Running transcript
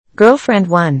Girlfriend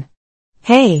 1.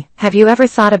 Hey, have you ever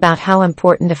thought about how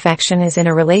important affection is in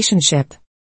a relationship?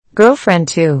 Girlfriend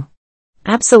 2.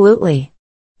 Absolutely.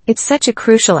 It's such a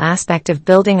crucial aspect of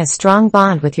building a strong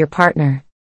bond with your partner.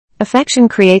 Affection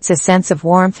creates a sense of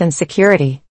warmth and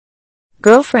security.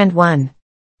 Girlfriend 1.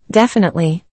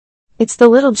 Definitely. It's the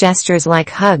little gestures like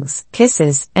hugs,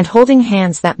 kisses, and holding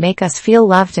hands that make us feel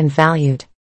loved and valued.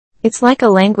 It's like a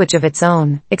language of its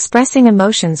own, expressing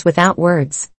emotions without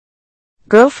words.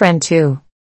 Girlfriend 2.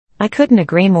 I couldn't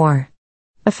agree more.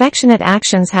 Affectionate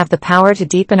actions have the power to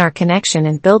deepen our connection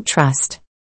and build trust.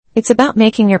 It's about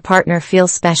making your partner feel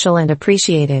special and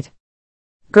appreciated.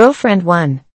 Girlfriend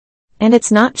 1. And it's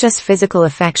not just physical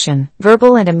affection,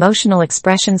 verbal and emotional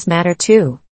expressions matter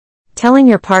too. Telling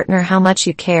your partner how much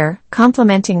you care,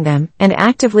 complimenting them, and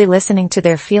actively listening to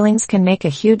their feelings can make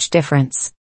a huge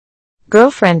difference.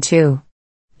 Girlfriend 2.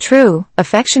 True,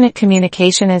 affectionate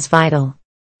communication is vital.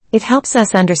 It helps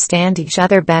us understand each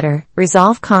other better,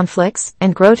 resolve conflicts,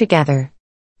 and grow together.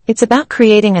 It's about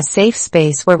creating a safe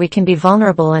space where we can be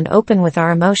vulnerable and open with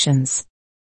our emotions.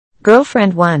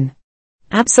 Girlfriend 1.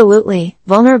 Absolutely,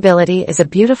 vulnerability is a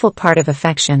beautiful part of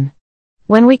affection.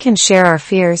 When we can share our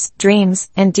fears,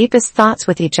 dreams, and deepest thoughts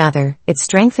with each other, it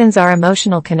strengthens our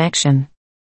emotional connection.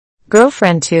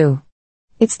 Girlfriend 2.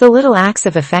 It's the little acts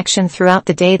of affection throughout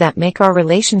the day that make our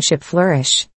relationship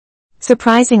flourish.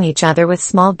 Surprising each other with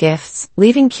small gifts,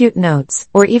 leaving cute notes,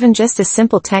 or even just a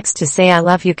simple text to say I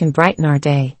love you can brighten our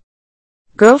day.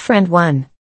 Girlfriend 1.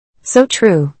 So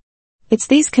true. It's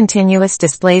these continuous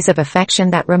displays of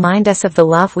affection that remind us of the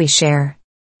love we share.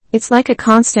 It's like a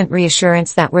constant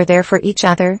reassurance that we're there for each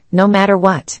other, no matter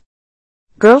what.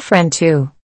 Girlfriend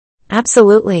 2.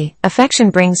 Absolutely,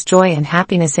 affection brings joy and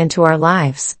happiness into our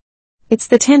lives. It's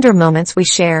the tender moments we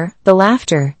share, the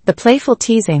laughter, the playful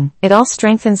teasing, it all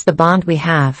strengthens the bond we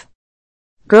have.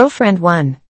 Girlfriend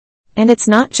 1. And it's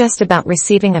not just about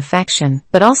receiving affection,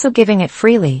 but also giving it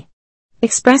freely.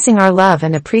 Expressing our love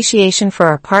and appreciation for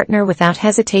our partner without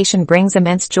hesitation brings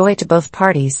immense joy to both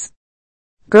parties.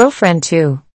 Girlfriend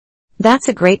 2. That's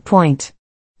a great point.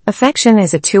 Affection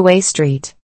is a two-way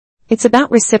street. It's about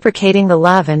reciprocating the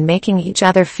love and making each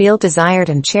other feel desired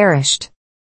and cherished.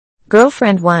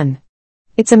 Girlfriend 1.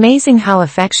 It's amazing how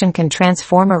affection can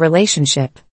transform a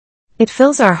relationship. It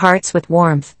fills our hearts with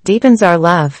warmth, deepens our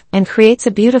love, and creates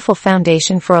a beautiful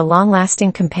foundation for a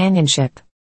long-lasting companionship.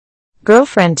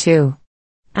 Girlfriend 2.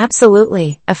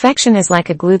 Absolutely, affection is like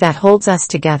a glue that holds us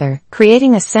together,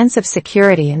 creating a sense of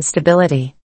security and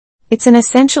stability. It's an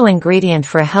essential ingredient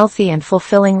for a healthy and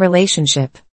fulfilling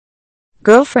relationship.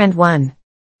 Girlfriend 1.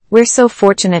 We're so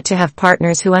fortunate to have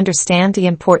partners who understand the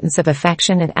importance of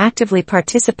affection and actively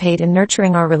participate in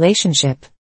nurturing our relationship.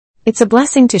 It's a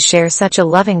blessing to share such a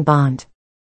loving bond.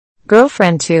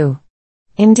 Girlfriend 2.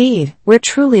 Indeed, we're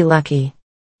truly lucky.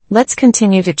 Let's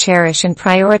continue to cherish and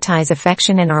prioritize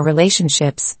affection in our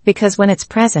relationships, because when it's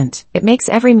present, it makes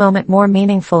every moment more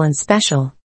meaningful and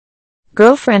special.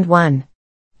 Girlfriend 1.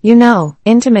 You know,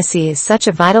 intimacy is such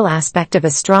a vital aspect of a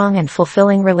strong and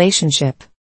fulfilling relationship.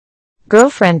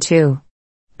 Girlfriend 2.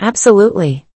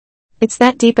 Absolutely. It's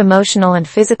that deep emotional and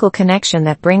physical connection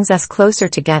that brings us closer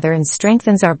together and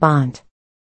strengthens our bond.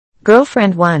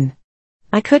 Girlfriend 1.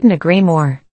 I couldn't agree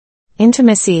more.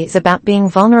 Intimacy is about being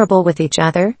vulnerable with each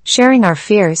other, sharing our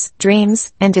fears,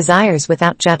 dreams, and desires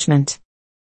without judgment.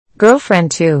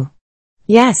 Girlfriend 2.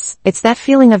 Yes, it's that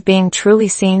feeling of being truly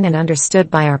seen and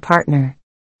understood by our partner.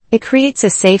 It creates a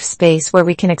safe space where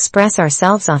we can express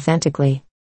ourselves authentically.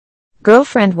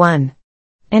 Girlfriend 1.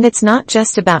 And it's not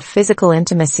just about physical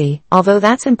intimacy, although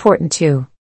that's important too.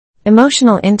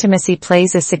 Emotional intimacy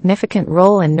plays a significant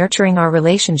role in nurturing our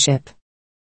relationship.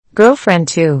 Girlfriend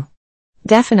 2.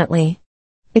 Definitely.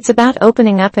 It's about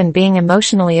opening up and being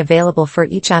emotionally available for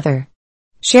each other.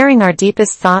 Sharing our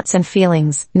deepest thoughts and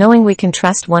feelings, knowing we can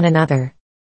trust one another.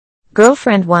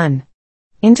 Girlfriend 1.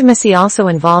 Intimacy also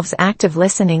involves active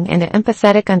listening and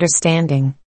empathetic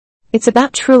understanding. It's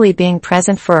about truly being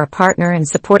present for our partner and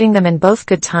supporting them in both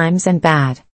good times and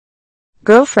bad.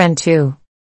 Girlfriend 2.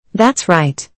 That's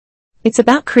right. It's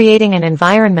about creating an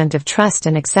environment of trust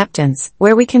and acceptance,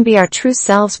 where we can be our true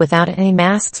selves without any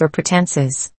masks or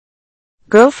pretenses.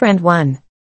 Girlfriend 1.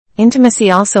 Intimacy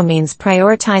also means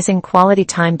prioritizing quality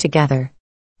time together.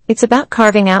 It's about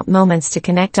carving out moments to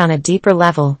connect on a deeper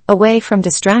level, away from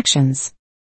distractions.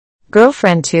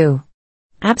 Girlfriend 2.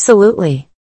 Absolutely.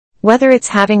 Whether it's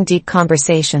having deep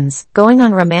conversations, going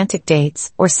on romantic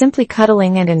dates, or simply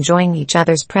cuddling and enjoying each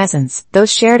other's presence,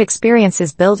 those shared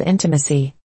experiences build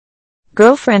intimacy.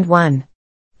 Girlfriend 1.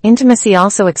 Intimacy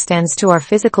also extends to our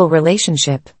physical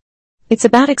relationship. It's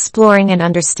about exploring and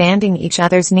understanding each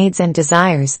other's needs and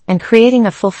desires and creating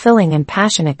a fulfilling and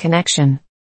passionate connection.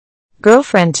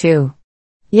 Girlfriend 2.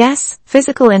 Yes,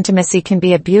 physical intimacy can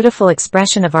be a beautiful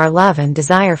expression of our love and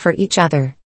desire for each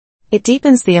other. It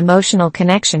deepens the emotional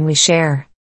connection we share.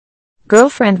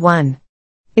 Girlfriend 1.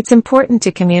 It's important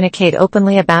to communicate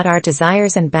openly about our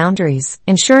desires and boundaries,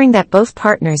 ensuring that both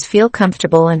partners feel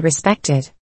comfortable and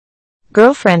respected.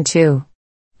 Girlfriend 2.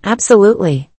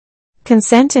 Absolutely.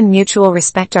 Consent and mutual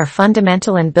respect are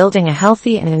fundamental in building a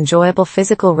healthy and enjoyable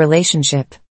physical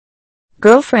relationship.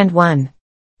 Girlfriend 1.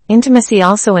 Intimacy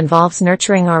also involves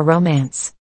nurturing our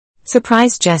romance.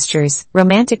 Surprise gestures,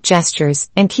 romantic gestures,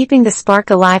 and keeping the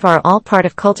spark alive are all part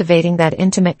of cultivating that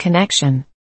intimate connection.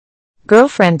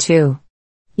 Girlfriend 2.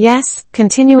 Yes,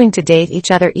 continuing to date each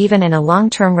other even in a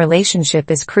long-term relationship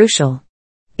is crucial.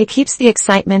 It keeps the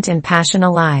excitement and passion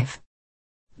alive.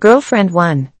 Girlfriend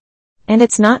 1. And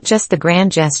it's not just the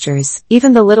grand gestures,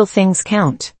 even the little things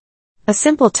count. A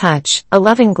simple touch, a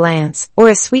loving glance, or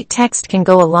a sweet text can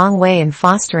go a long way in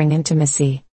fostering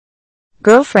intimacy.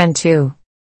 Girlfriend 2.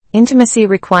 Intimacy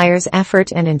requires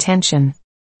effort and intention.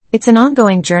 It's an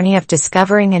ongoing journey of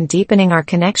discovering and deepening our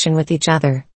connection with each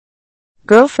other.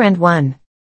 Girlfriend 1.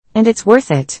 And it's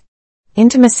worth it.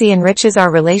 Intimacy enriches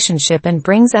our relationship and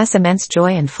brings us immense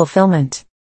joy and fulfillment.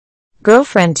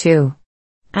 Girlfriend 2.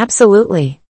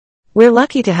 Absolutely. We're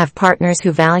lucky to have partners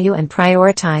who value and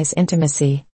prioritize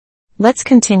intimacy. Let's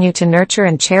continue to nurture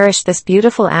and cherish this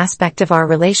beautiful aspect of our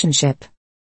relationship.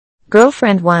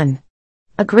 Girlfriend 1.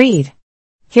 Agreed.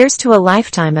 Here's to a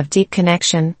lifetime of deep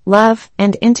connection, love,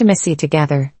 and intimacy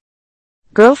together.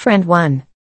 Girlfriend 1.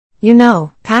 You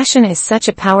know, passion is such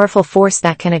a powerful force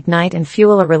that can ignite and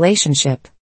fuel a relationship.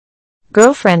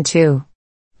 Girlfriend 2.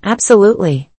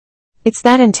 Absolutely. It's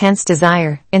that intense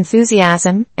desire,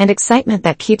 enthusiasm, and excitement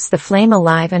that keeps the flame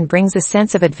alive and brings a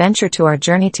sense of adventure to our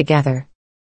journey together.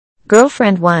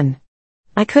 Girlfriend 1.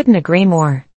 I couldn't agree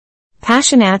more.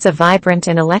 Passion adds a vibrant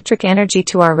and electric energy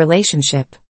to our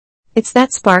relationship. It's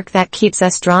that spark that keeps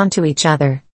us drawn to each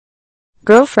other.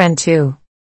 Girlfriend 2.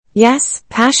 Yes,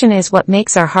 passion is what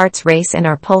makes our hearts race and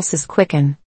our pulses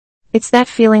quicken. It's that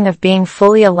feeling of being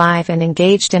fully alive and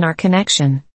engaged in our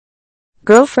connection.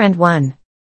 Girlfriend 1.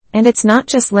 And it's not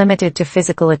just limited to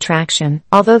physical attraction,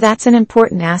 although that's an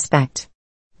important aspect.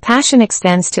 Passion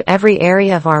extends to every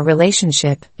area of our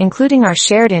relationship, including our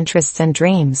shared interests and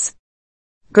dreams.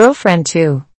 Girlfriend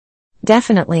 2.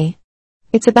 Definitely.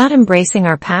 It's about embracing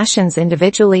our passions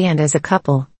individually and as a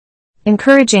couple.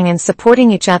 Encouraging and supporting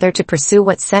each other to pursue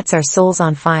what sets our souls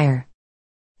on fire.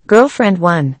 Girlfriend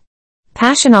 1.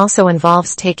 Passion also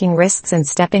involves taking risks and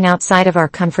stepping outside of our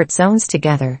comfort zones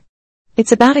together.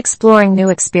 It's about exploring new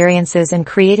experiences and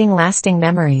creating lasting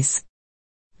memories.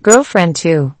 Girlfriend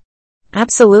 2.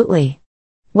 Absolutely.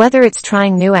 Whether it's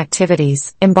trying new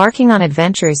activities, embarking on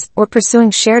adventures, or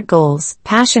pursuing shared goals,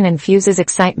 passion infuses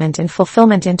excitement and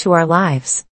fulfillment into our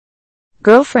lives.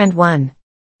 Girlfriend 1.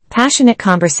 Passionate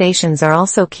conversations are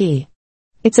also key.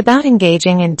 It's about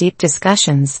engaging in deep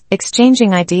discussions,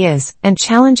 exchanging ideas, and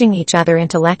challenging each other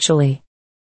intellectually.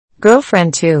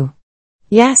 Girlfriend 2.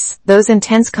 Yes, those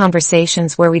intense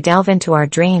conversations where we delve into our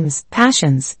dreams,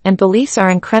 passions, and beliefs are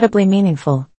incredibly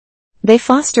meaningful. They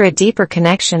foster a deeper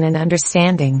connection and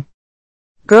understanding.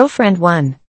 Girlfriend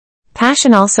 1.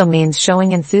 Passion also means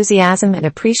showing enthusiasm and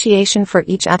appreciation for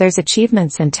each other's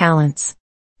achievements and talents.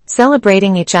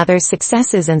 Celebrating each other's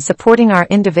successes and supporting our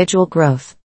individual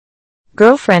growth.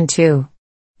 Girlfriend 2.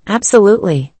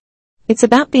 Absolutely. It's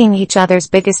about being each other's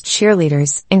biggest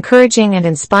cheerleaders, encouraging and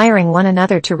inspiring one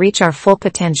another to reach our full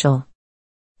potential.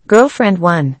 Girlfriend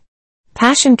 1.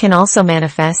 Passion can also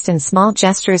manifest in small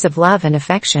gestures of love and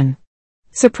affection.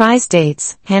 Surprise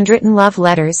dates, handwritten love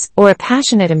letters, or a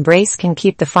passionate embrace can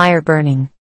keep the fire burning.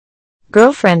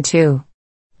 Girlfriend 2.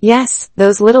 Yes,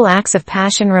 those little acts of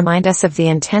passion remind us of the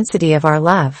intensity of our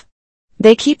love.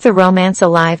 They keep the romance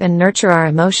alive and nurture our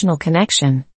emotional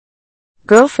connection.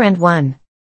 Girlfriend 1.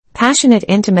 Passionate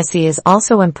intimacy is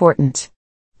also important.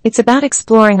 It's about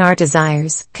exploring our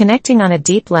desires, connecting on a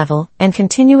deep level, and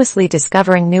continuously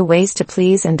discovering new ways to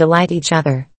please and delight each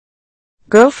other.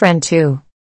 Girlfriend 2.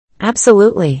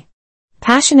 Absolutely.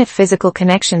 Passionate physical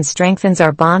connection strengthens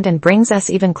our bond and brings us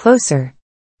even closer.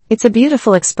 It's a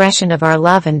beautiful expression of our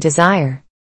love and desire.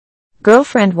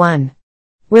 Girlfriend 1.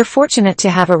 We're fortunate to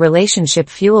have a relationship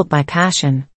fueled by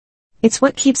passion. It's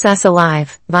what keeps us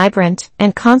alive, vibrant,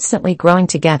 and constantly growing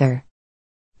together.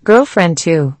 Girlfriend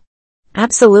 2.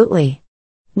 Absolutely.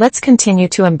 Let's continue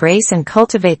to embrace and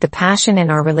cultivate the passion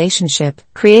in our relationship,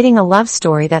 creating a love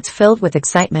story that's filled with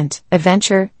excitement,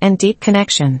 adventure, and deep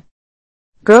connection.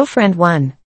 Girlfriend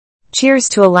 1. Cheers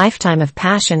to a lifetime of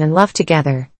passion and love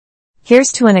together. Here's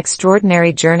to an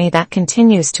extraordinary journey that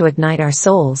continues to ignite our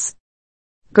souls.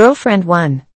 Girlfriend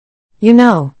 1. You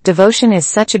know, devotion is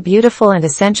such a beautiful and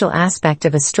essential aspect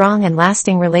of a strong and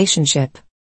lasting relationship.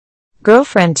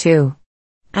 Girlfriend 2.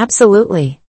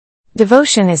 Absolutely.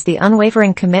 Devotion is the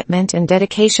unwavering commitment and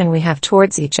dedication we have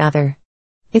towards each other.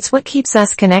 It's what keeps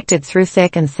us connected through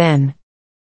thick and thin.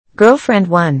 Girlfriend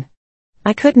 1.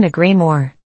 I couldn't agree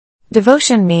more.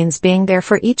 Devotion means being there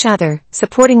for each other,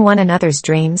 supporting one another's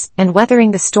dreams, and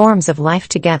weathering the storms of life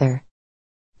together.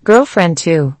 Girlfriend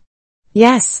 2.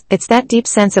 Yes, it's that deep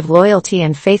sense of loyalty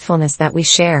and faithfulness that we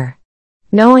share.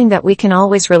 Knowing that we can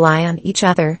always rely on each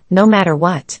other, no matter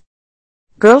what.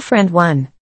 Girlfriend 1.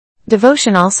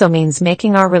 Devotion also means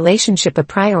making our relationship a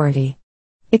priority.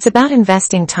 It's about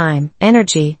investing time,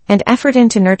 energy, and effort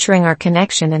into nurturing our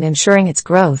connection and ensuring its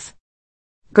growth.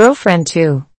 Girlfriend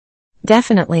 2.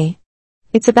 Definitely.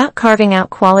 It's about carving out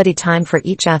quality time for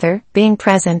each other, being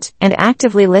present, and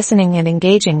actively listening and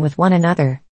engaging with one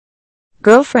another.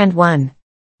 Girlfriend 1.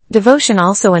 Devotion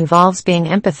also involves being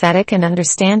empathetic and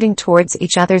understanding towards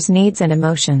each other's needs and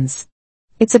emotions.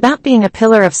 It's about being a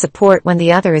pillar of support when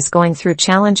the other is going through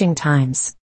challenging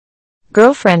times.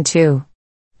 Girlfriend 2.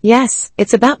 Yes,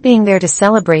 it's about being there to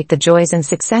celebrate the joys and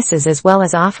successes as well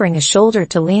as offering a shoulder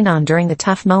to lean on during the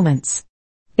tough moments.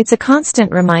 It's a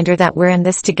constant reminder that we're in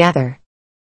this together.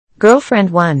 Girlfriend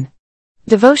 1.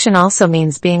 Devotion also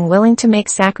means being willing to make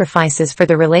sacrifices for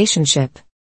the relationship.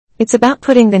 It's about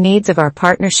putting the needs of our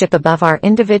partnership above our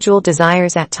individual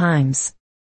desires at times.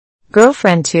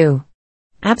 Girlfriend 2.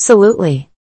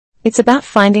 Absolutely. It's about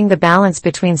finding the balance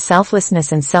between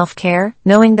selflessness and self-care,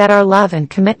 knowing that our love and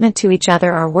commitment to each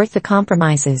other are worth the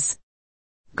compromises.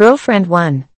 Girlfriend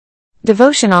 1.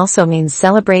 Devotion also means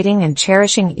celebrating and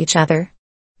cherishing each other.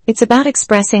 It's about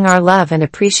expressing our love and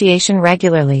appreciation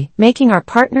regularly, making our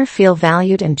partner feel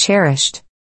valued and cherished.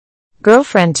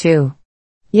 Girlfriend 2.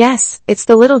 Yes, it's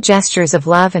the little gestures of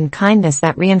love and kindness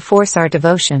that reinforce our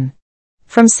devotion.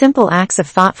 From simple acts of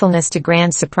thoughtfulness to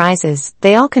grand surprises,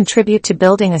 they all contribute to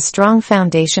building a strong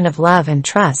foundation of love and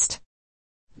trust.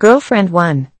 Girlfriend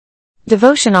 1.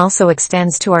 Devotion also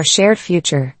extends to our shared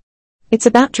future. It's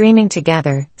about dreaming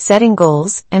together, setting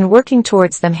goals, and working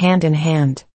towards them hand in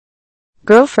hand.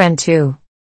 Girlfriend 2.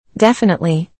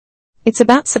 Definitely. It's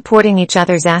about supporting each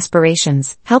other's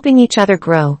aspirations, helping each other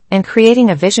grow, and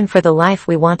creating a vision for the life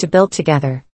we want to build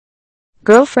together.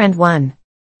 Girlfriend 1.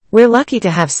 We're lucky to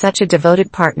have such a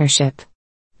devoted partnership.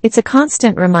 It's a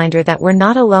constant reminder that we're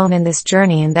not alone in this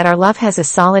journey and that our love has a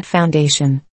solid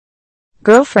foundation.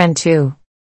 Girlfriend 2.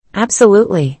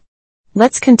 Absolutely.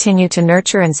 Let's continue to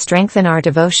nurture and strengthen our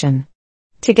devotion.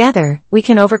 Together, we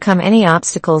can overcome any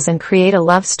obstacles and create a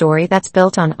love story that's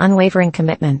built on unwavering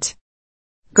commitment.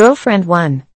 Girlfriend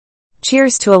 1.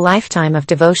 Cheers to a lifetime of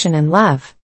devotion and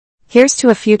love. Here's to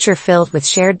a future filled with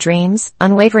shared dreams,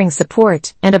 unwavering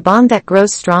support, and a bond that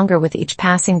grows stronger with each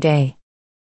passing day.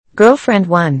 Girlfriend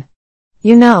 1.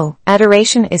 You know,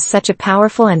 adoration is such a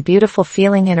powerful and beautiful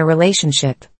feeling in a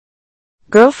relationship.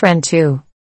 Girlfriend 2.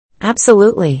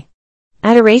 Absolutely.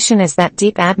 Adoration is that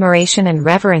deep admiration and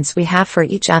reverence we have for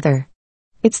each other.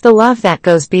 It's the love that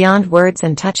goes beyond words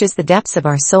and touches the depths of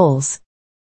our souls.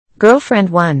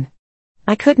 Girlfriend 1.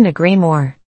 I couldn't agree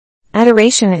more.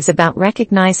 Adoration is about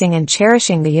recognizing and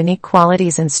cherishing the unique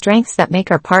qualities and strengths that make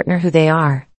our partner who they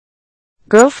are.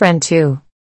 Girlfriend 2.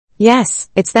 Yes,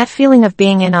 it's that feeling of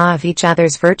being in awe of each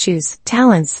other's virtues,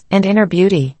 talents, and inner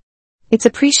beauty. It's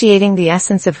appreciating the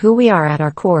essence of who we are at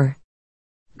our core.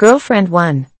 Girlfriend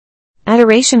 1.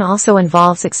 Adoration also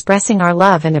involves expressing our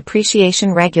love and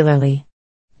appreciation regularly.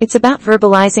 It's about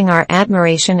verbalizing our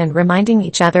admiration and reminding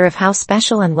each other of how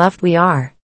special and loved we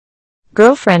are.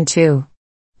 Girlfriend 2.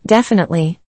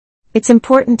 Definitely. It's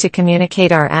important to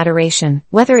communicate our adoration,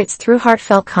 whether it's through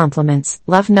heartfelt compliments,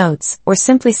 love notes, or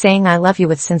simply saying I love you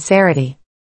with sincerity.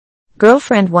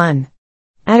 Girlfriend 1.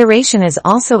 Adoration is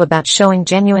also about showing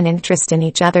genuine interest in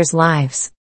each other's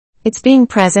lives. It's being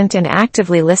present and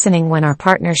actively listening when our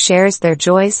partner shares their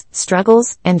joys,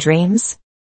 struggles, and dreams.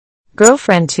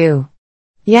 Girlfriend 2.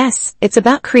 Yes, it's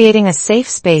about creating a safe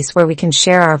space where we can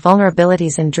share our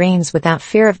vulnerabilities and dreams without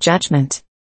fear of judgment.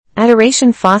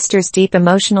 Adoration fosters deep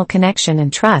emotional connection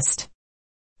and trust.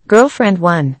 Girlfriend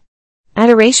 1.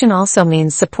 Adoration also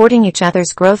means supporting each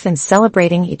other's growth and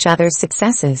celebrating each other's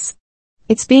successes.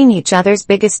 It's being each other's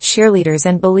biggest cheerleaders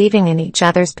and believing in each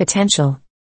other's potential.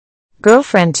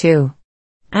 Girlfriend 2.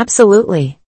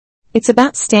 Absolutely. It's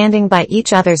about standing by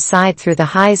each other's side through the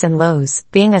highs and lows,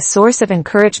 being a source of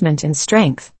encouragement and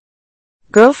strength.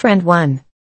 Girlfriend 1.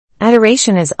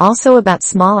 Adoration is also about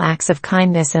small acts of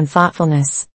kindness and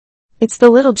thoughtfulness. It's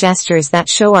the little gestures that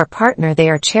show our partner they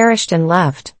are cherished and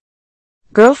loved.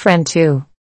 Girlfriend 2.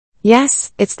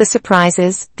 Yes, it's the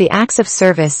surprises, the acts of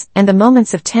service, and the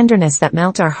moments of tenderness that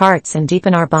melt our hearts and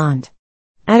deepen our bond.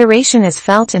 Adoration is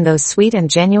felt in those sweet and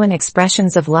genuine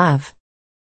expressions of love.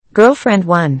 Girlfriend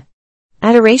 1.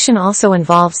 Adoration also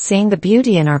involves seeing the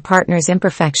beauty in our partner's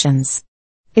imperfections.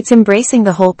 It's embracing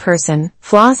the whole person,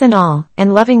 flaws and all,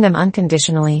 and loving them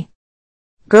unconditionally.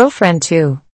 Girlfriend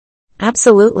 2.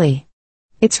 Absolutely.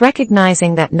 It's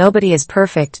recognizing that nobody is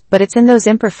perfect, but it's in those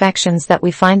imperfections that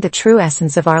we find the true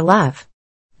essence of our love.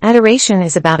 Adoration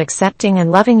is about accepting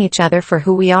and loving each other for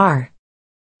who we are.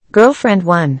 Girlfriend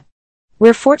 1.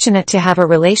 We're fortunate to have a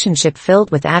relationship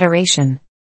filled with adoration.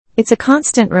 It's a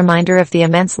constant reminder of the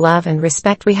immense love and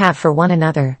respect we have for one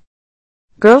another.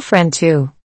 Girlfriend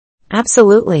 2.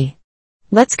 Absolutely.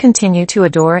 Let's continue to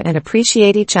adore and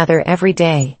appreciate each other every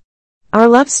day. Our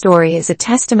love story is a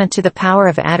testament to the power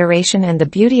of adoration and the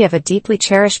beauty of a deeply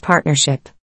cherished partnership.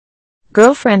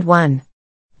 Girlfriend 1.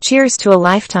 Cheers to a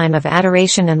lifetime of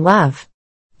adoration and love.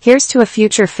 Here's to a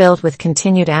future filled with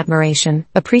continued admiration,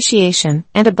 appreciation,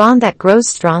 and a bond that grows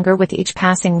stronger with each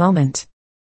passing moment.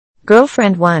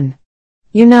 Girlfriend 1.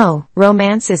 You know,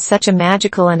 romance is such a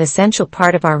magical and essential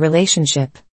part of our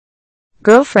relationship.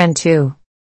 Girlfriend 2.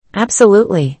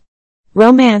 Absolutely.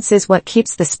 Romance is what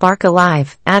keeps the spark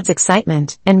alive, adds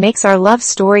excitement, and makes our love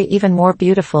story even more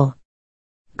beautiful.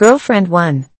 Girlfriend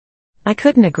 1. I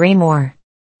couldn't agree more.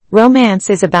 Romance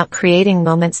is about creating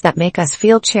moments that make us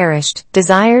feel cherished,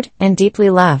 desired, and deeply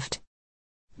loved.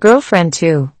 Girlfriend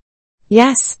 2.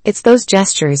 Yes, it's those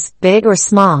gestures, big or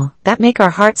small, that make our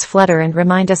hearts flutter and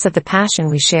remind us of the passion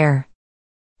we share.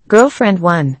 Girlfriend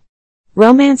 1.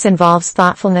 Romance involves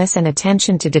thoughtfulness and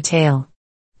attention to detail.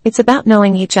 It's about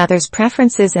knowing each other's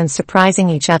preferences and surprising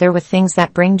each other with things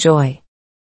that bring joy.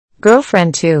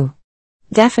 Girlfriend 2.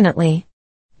 Definitely.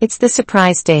 It's the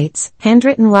surprise dates,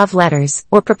 handwritten love letters,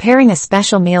 or preparing a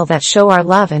special meal that show our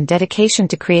love and dedication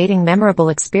to creating memorable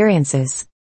experiences.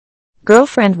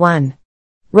 Girlfriend 1.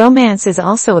 Romance is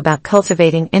also about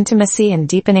cultivating intimacy and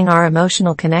deepening our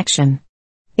emotional connection.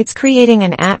 It's creating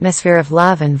an atmosphere of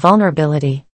love and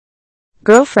vulnerability.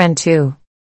 Girlfriend 2.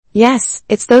 Yes,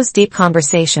 it's those deep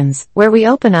conversations, where we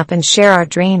open up and share our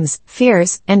dreams,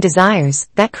 fears, and desires,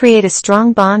 that create a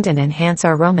strong bond and enhance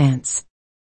our romance.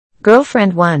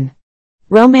 Girlfriend 1.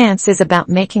 Romance is about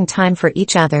making time for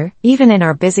each other, even in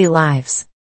our busy lives.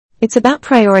 It's about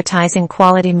prioritizing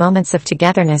quality moments of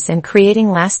togetherness and creating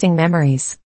lasting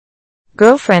memories.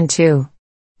 Girlfriend 2.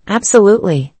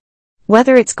 Absolutely.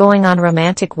 Whether it's going on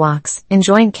romantic walks,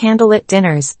 enjoying candlelit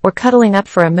dinners, or cuddling up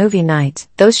for a movie night,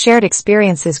 those shared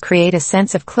experiences create a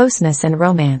sense of closeness and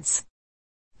romance.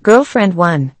 Girlfriend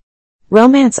 1.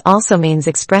 Romance also means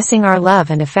expressing our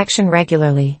love and affection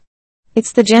regularly.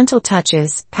 It's the gentle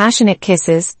touches, passionate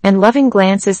kisses, and loving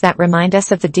glances that remind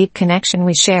us of the deep connection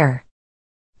we share.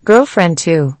 Girlfriend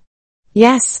 2.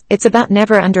 Yes, it's about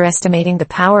never underestimating the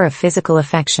power of physical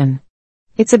affection.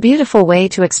 It's a beautiful way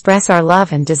to express our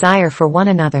love and desire for one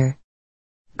another.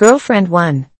 Girlfriend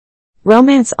 1.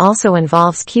 Romance also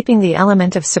involves keeping the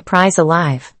element of surprise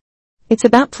alive. It's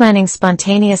about planning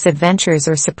spontaneous adventures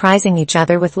or surprising each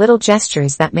other with little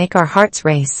gestures that make our hearts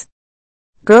race.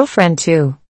 Girlfriend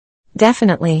 2.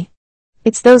 Definitely.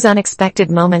 It's those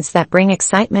unexpected moments that bring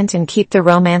excitement and keep the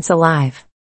romance alive.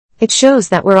 It shows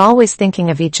that we're always thinking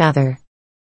of each other.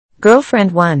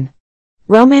 Girlfriend 1.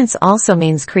 Romance also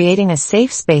means creating a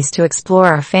safe space to explore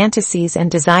our fantasies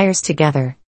and desires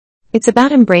together. It's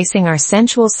about embracing our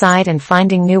sensual side and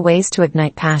finding new ways to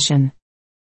ignite passion.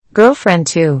 Girlfriend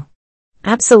 2.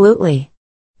 Absolutely.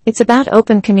 It's about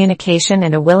open communication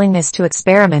and a willingness to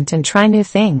experiment and try new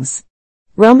things.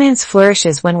 Romance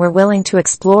flourishes when we're willing to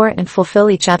explore and fulfill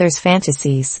each other's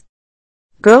fantasies.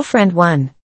 Girlfriend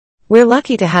 1. We're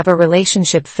lucky to have a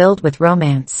relationship filled with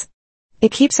romance.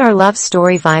 It keeps our love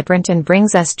story vibrant and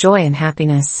brings us joy and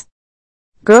happiness.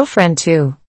 Girlfriend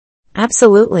 2.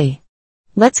 Absolutely.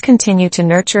 Let's continue to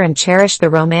nurture and cherish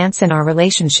the romance in our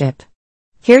relationship.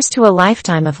 Here's to a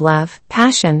lifetime of love,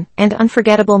 passion, and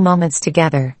unforgettable moments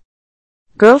together.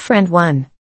 Girlfriend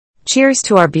 1. Cheers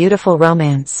to our beautiful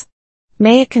romance.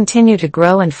 May it continue to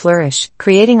grow and flourish,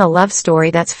 creating a love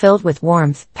story that's filled with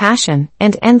warmth, passion,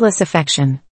 and endless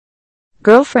affection.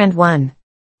 Girlfriend 1.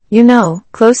 You know,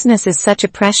 closeness is such a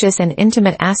precious and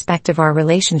intimate aspect of our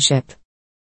relationship.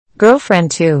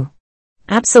 Girlfriend 2.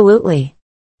 Absolutely.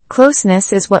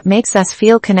 Closeness is what makes us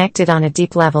feel connected on a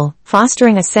deep level,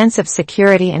 fostering a sense of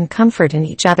security and comfort in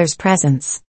each other's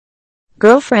presence.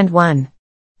 Girlfriend 1.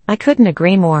 I couldn't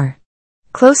agree more.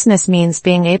 Closeness means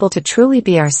being able to truly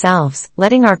be ourselves,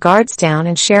 letting our guards down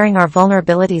and sharing our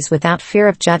vulnerabilities without fear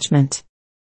of judgment.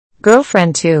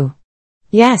 Girlfriend 2.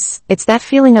 Yes, it's that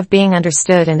feeling of being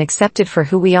understood and accepted for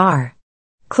who we are.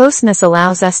 Closeness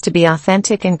allows us to be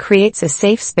authentic and creates a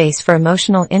safe space for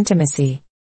emotional intimacy.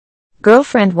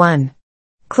 Girlfriend 1.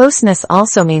 Closeness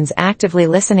also means actively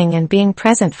listening and being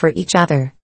present for each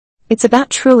other. It's about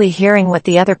truly hearing what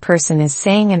the other person is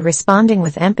saying and responding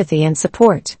with empathy and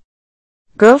support.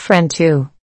 Girlfriend 2.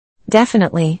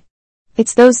 Definitely.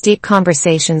 It's those deep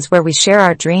conversations where we share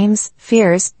our dreams,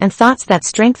 fears, and thoughts that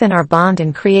strengthen our bond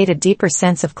and create a deeper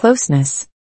sense of closeness.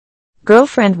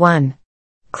 Girlfriend 1.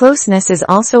 Closeness is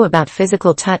also about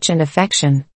physical touch and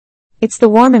affection. It's the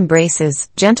warm embraces,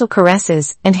 gentle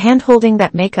caresses, and hand-holding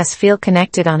that make us feel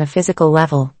connected on a physical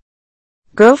level.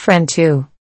 Girlfriend 2.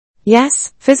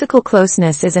 Yes, physical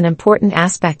closeness is an important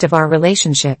aspect of our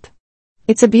relationship.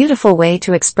 It's a beautiful way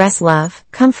to express love,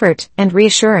 comfort, and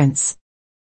reassurance.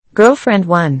 Girlfriend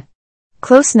 1.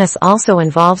 Closeness also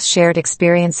involves shared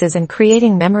experiences and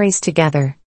creating memories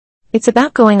together. It's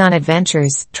about going on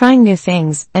adventures, trying new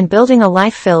things, and building a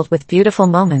life filled with beautiful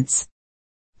moments.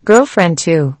 Girlfriend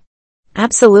 2.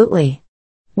 Absolutely.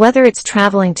 Whether it's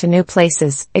traveling to new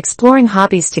places, exploring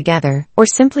hobbies together, or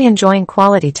simply enjoying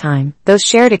quality time, those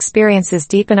shared experiences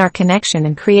deepen our connection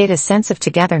and create a sense of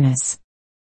togetherness.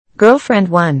 Girlfriend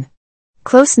 1.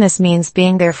 Closeness means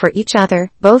being there for each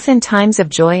other, both in times of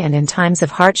joy and in times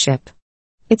of hardship.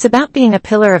 It's about being a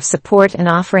pillar of support and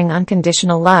offering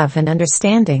unconditional love and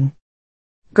understanding.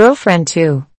 Girlfriend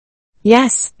 2.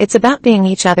 Yes, it's about being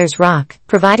each other's rock,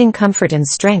 providing comfort and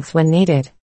strength when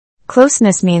needed.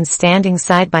 Closeness means standing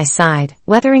side by side,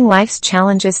 weathering life's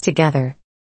challenges together.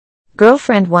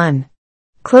 Girlfriend 1.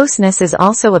 Closeness is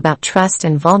also about trust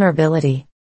and vulnerability.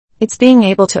 It's being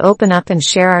able to open up and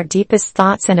share our deepest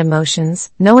thoughts and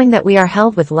emotions, knowing that we are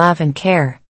held with love and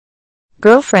care.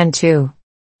 Girlfriend 2.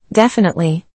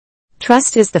 Definitely.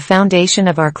 Trust is the foundation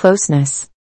of our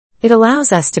closeness. It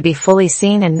allows us to be fully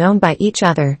seen and known by each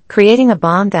other, creating a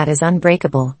bond that is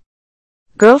unbreakable.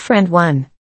 Girlfriend 1.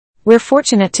 We're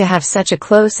fortunate to have such a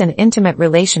close and intimate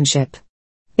relationship.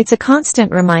 It's a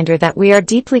constant reminder that we are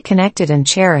deeply connected and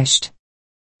cherished.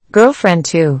 Girlfriend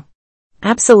 2.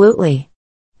 Absolutely.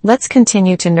 Let's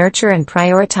continue to nurture and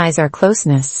prioritize our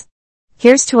closeness.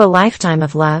 Here's to a lifetime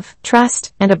of love,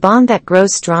 trust, and a bond that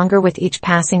grows stronger with each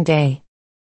passing day.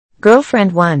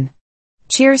 Girlfriend 1.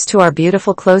 Cheers to our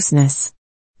beautiful closeness.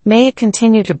 May it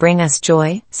continue to bring us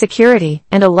joy, security,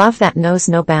 and a love that knows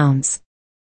no bounds.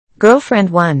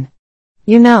 Girlfriend 1.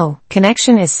 You know,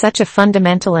 connection is such a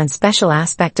fundamental and special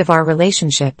aspect of our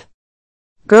relationship.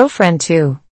 Girlfriend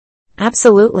 2.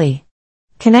 Absolutely.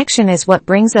 Connection is what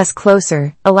brings us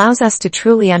closer, allows us to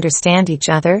truly understand each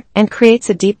other, and creates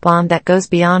a deep bond that goes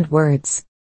beyond words.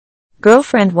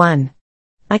 Girlfriend 1.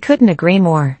 I couldn't agree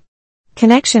more.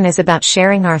 Connection is about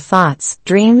sharing our thoughts,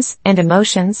 dreams, and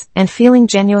emotions, and feeling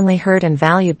genuinely heard and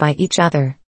valued by each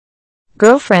other.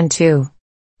 Girlfriend 2.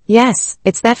 Yes,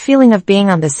 it's that feeling of being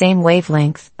on the same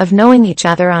wavelength, of knowing each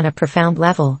other on a profound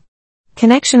level.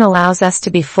 Connection allows us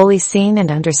to be fully seen and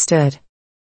understood.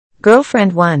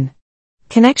 Girlfriend 1.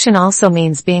 Connection also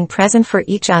means being present for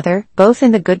each other, both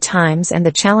in the good times and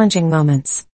the challenging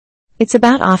moments. It's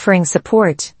about offering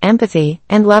support, empathy,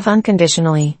 and love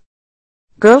unconditionally.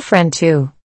 Girlfriend 2.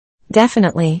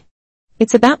 Definitely.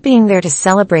 It's about being there to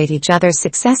celebrate each other's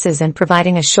successes and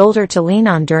providing a shoulder to lean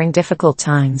on during difficult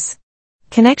times.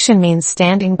 Connection means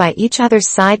standing by each other's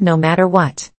side no matter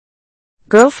what.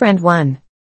 Girlfriend 1.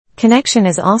 Connection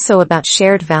is also about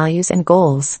shared values and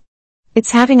goals.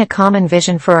 It's having a common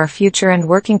vision for our future and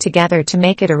working together to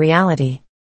make it a reality.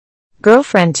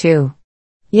 Girlfriend 2.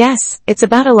 Yes, it's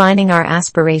about aligning our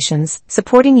aspirations,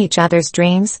 supporting each other's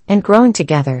dreams, and growing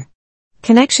together.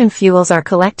 Connection fuels our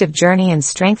collective journey and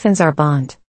strengthens our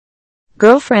bond.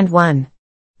 Girlfriend 1.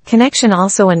 Connection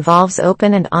also involves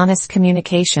open and honest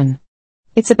communication.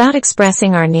 It's about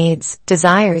expressing our needs,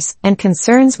 desires, and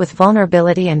concerns with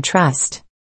vulnerability and trust.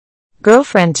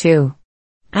 Girlfriend 2.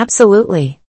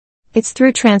 Absolutely. It's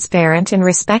through transparent and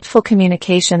respectful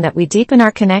communication that we deepen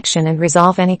our connection and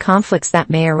resolve any conflicts that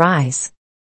may arise.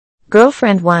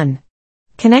 Girlfriend 1.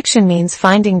 Connection means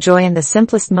finding joy in the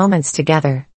simplest moments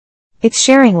together. It's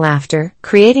sharing laughter,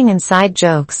 creating inside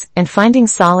jokes, and finding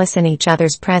solace in each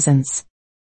other's presence.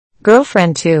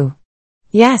 Girlfriend 2.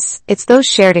 Yes, it's those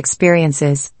shared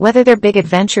experiences, whether they're big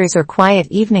adventures or quiet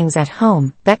evenings at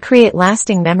home, that create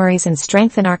lasting memories and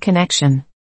strengthen our connection.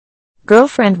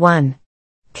 Girlfriend 1.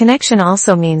 Connection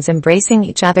also means embracing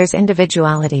each other's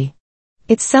individuality.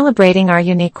 It's celebrating our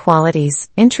unique qualities,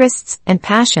 interests, and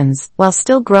passions, while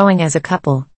still growing as a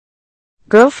couple.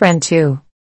 Girlfriend 2.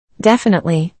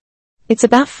 Definitely. It's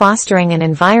about fostering an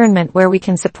environment where we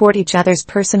can support each other's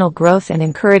personal growth and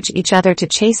encourage each other to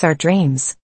chase our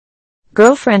dreams.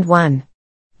 Girlfriend 1.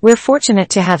 We're fortunate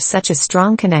to have such a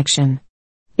strong connection.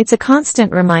 It's a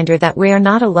constant reminder that we are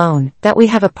not alone, that we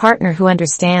have a partner who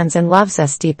understands and loves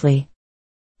us deeply.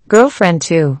 Girlfriend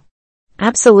 2.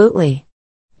 Absolutely.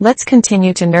 Let's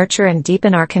continue to nurture and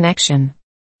deepen our connection.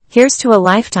 Here's to a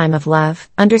lifetime of love,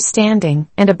 understanding,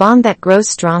 and a bond that grows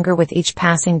stronger with each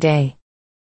passing day.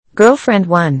 Girlfriend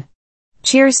 1.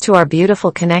 Cheers to our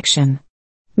beautiful connection.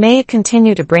 May it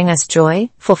continue to bring us joy,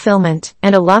 fulfillment,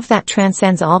 and a love that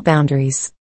transcends all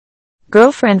boundaries.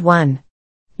 Girlfriend 1.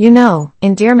 You know,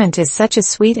 endearment is such a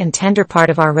sweet and tender part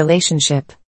of our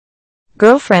relationship.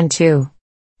 Girlfriend 2.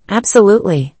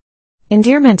 Absolutely.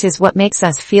 Endearment is what makes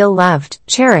us feel loved,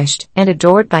 cherished, and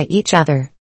adored by each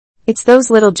other. It's those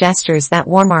little gestures that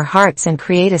warm our hearts and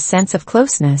create a sense of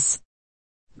closeness.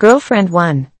 Girlfriend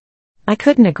 1. I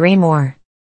couldn't agree more.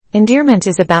 Endearment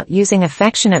is about using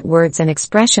affectionate words and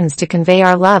expressions to convey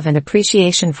our love and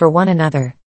appreciation for one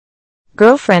another.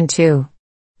 Girlfriend 2.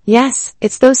 Yes,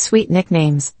 it's those sweet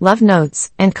nicknames, love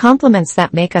notes, and compliments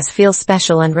that make us feel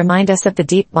special and remind us of the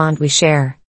deep bond we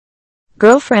share.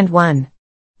 Girlfriend 1.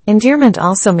 Endearment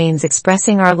also means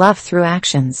expressing our love through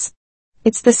actions.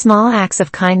 It's the small acts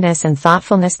of kindness and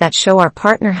thoughtfulness that show our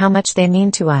partner how much they mean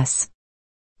to us.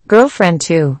 Girlfriend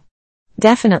 2.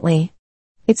 Definitely.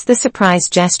 It's the surprise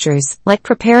gestures, like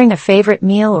preparing a favorite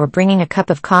meal or bringing a cup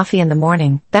of coffee in the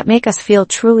morning, that make us feel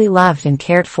truly loved and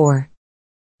cared for.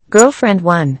 Girlfriend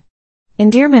 1.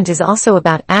 Endearment is also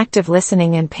about active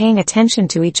listening and paying attention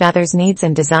to each other's needs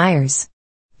and desires.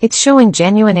 It's showing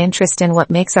genuine interest in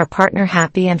what makes our partner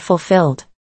happy and fulfilled.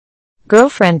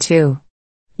 Girlfriend 2.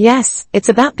 Yes, it's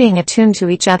about being attuned to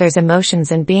each other's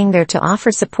emotions and being there to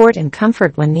offer support and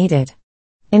comfort when needed.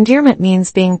 Endearment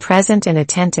means being present and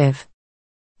attentive.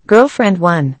 Girlfriend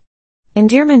 1.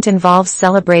 Endearment involves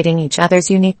celebrating each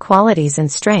other's unique qualities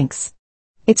and strengths.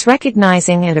 It's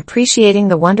recognizing and appreciating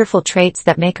the wonderful traits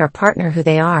that make our partner who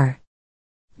they are.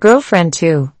 Girlfriend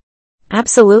 2.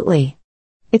 Absolutely.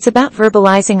 It's about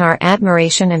verbalizing our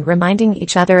admiration and reminding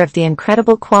each other of the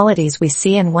incredible qualities we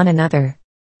see in one another.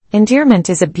 Endearment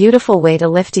is a beautiful way to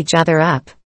lift each other up.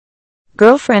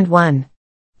 Girlfriend 1.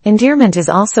 Endearment is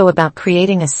also about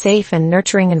creating a safe and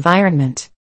nurturing environment.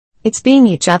 It's being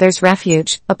each other's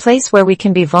refuge, a place where we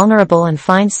can be vulnerable and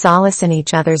find solace in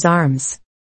each other's arms.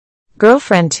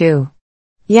 Girlfriend 2.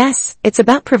 Yes, it's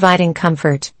about providing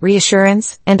comfort,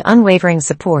 reassurance, and unwavering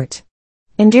support.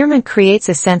 Endearment creates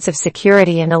a sense of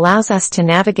security and allows us to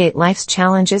navigate life's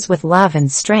challenges with love and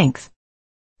strength.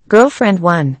 Girlfriend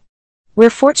 1. We're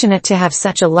fortunate to have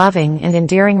such a loving and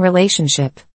endearing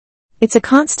relationship. It's a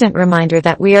constant reminder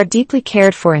that we are deeply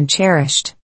cared for and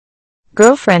cherished.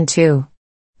 Girlfriend 2.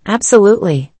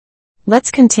 Absolutely.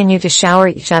 Let's continue to shower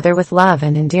each other with love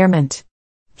and endearment.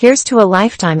 Here's to a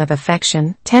lifetime of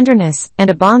affection, tenderness, and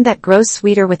a bond that grows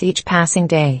sweeter with each passing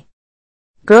day.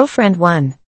 Girlfriend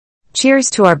 1. Cheers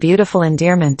to our beautiful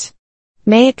endearment.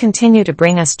 May it continue to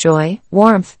bring us joy,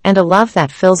 warmth, and a love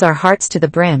that fills our hearts to the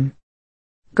brim.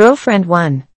 Girlfriend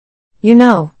 1. You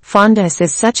know, fondness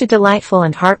is such a delightful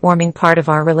and heartwarming part of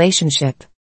our relationship.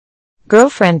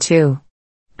 Girlfriend 2.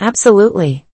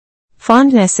 Absolutely.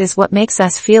 Fondness is what makes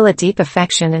us feel a deep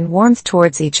affection and warmth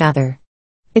towards each other.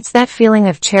 It's that feeling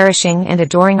of cherishing and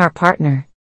adoring our partner.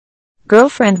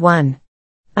 Girlfriend 1.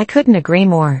 I couldn't agree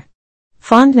more.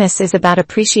 Fondness is about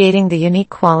appreciating the unique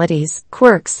qualities,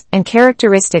 quirks, and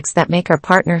characteristics that make our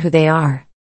partner who they are.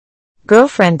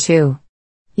 Girlfriend 2.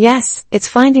 Yes, it's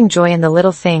finding joy in the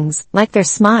little things, like their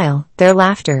smile, their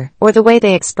laughter, or the way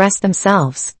they express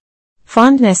themselves.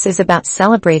 Fondness is about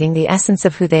celebrating the essence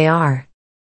of who they are.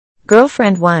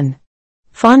 Girlfriend 1.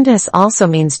 Fondness also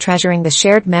means treasuring the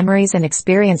shared memories and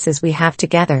experiences we have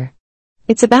together.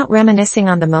 It's about reminiscing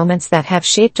on the moments that have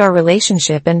shaped our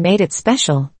relationship and made it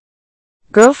special.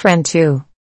 Girlfriend 2.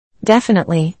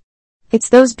 Definitely. It's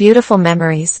those beautiful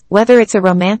memories, whether it's a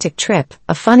romantic trip,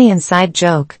 a funny inside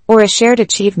joke, or a shared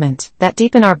achievement, that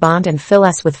deepen our bond and fill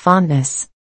us with fondness.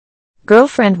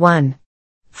 Girlfriend 1.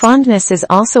 Fondness is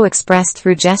also expressed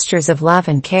through gestures of love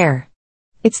and care.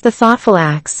 It's the thoughtful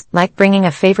acts, like bringing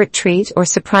a favorite treat or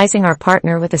surprising our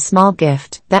partner with a small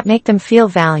gift, that make them feel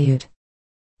valued.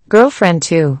 Girlfriend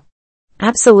 2.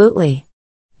 Absolutely.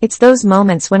 It's those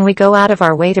moments when we go out of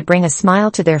our way to bring a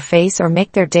smile to their face or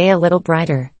make their day a little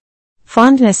brighter.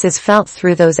 Fondness is felt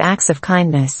through those acts of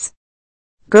kindness.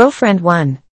 Girlfriend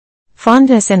 1.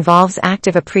 Fondness involves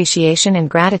active appreciation and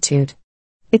gratitude.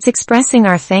 It's expressing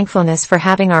our thankfulness for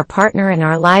having our partner in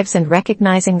our lives and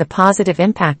recognizing the positive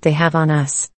impact they have on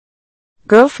us.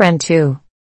 Girlfriend 2.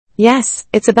 Yes,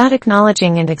 it's about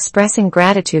acknowledging and expressing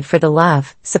gratitude for the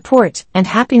love, support, and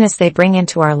happiness they bring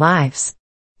into our lives.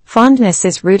 Fondness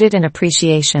is rooted in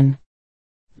appreciation.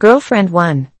 Girlfriend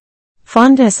 1.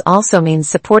 Fondness also means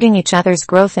supporting each other's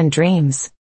growth and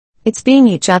dreams. It's being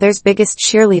each other's biggest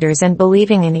cheerleaders and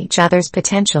believing in each other's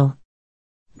potential.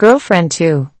 Girlfriend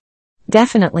 2.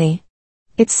 Definitely.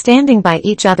 It's standing by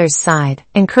each other's side,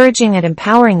 encouraging and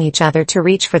empowering each other to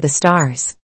reach for the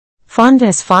stars.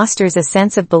 Fondness fosters a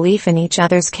sense of belief in each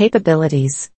other's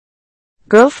capabilities.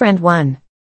 Girlfriend 1.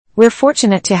 We're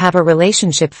fortunate to have a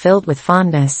relationship filled with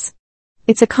fondness.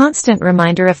 It's a constant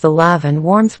reminder of the love and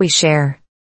warmth we share.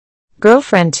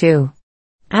 Girlfriend 2.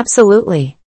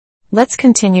 Absolutely. Let's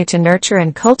continue to nurture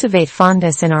and cultivate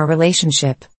fondness in our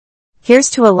relationship. Here's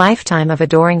to a lifetime of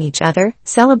adoring each other,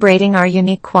 celebrating our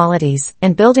unique qualities,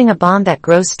 and building a bond that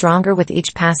grows stronger with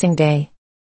each passing day.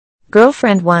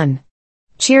 Girlfriend 1.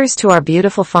 Cheers to our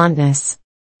beautiful fondness.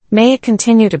 May it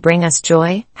continue to bring us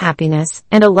joy, happiness,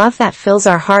 and a love that fills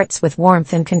our hearts with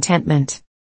warmth and contentment.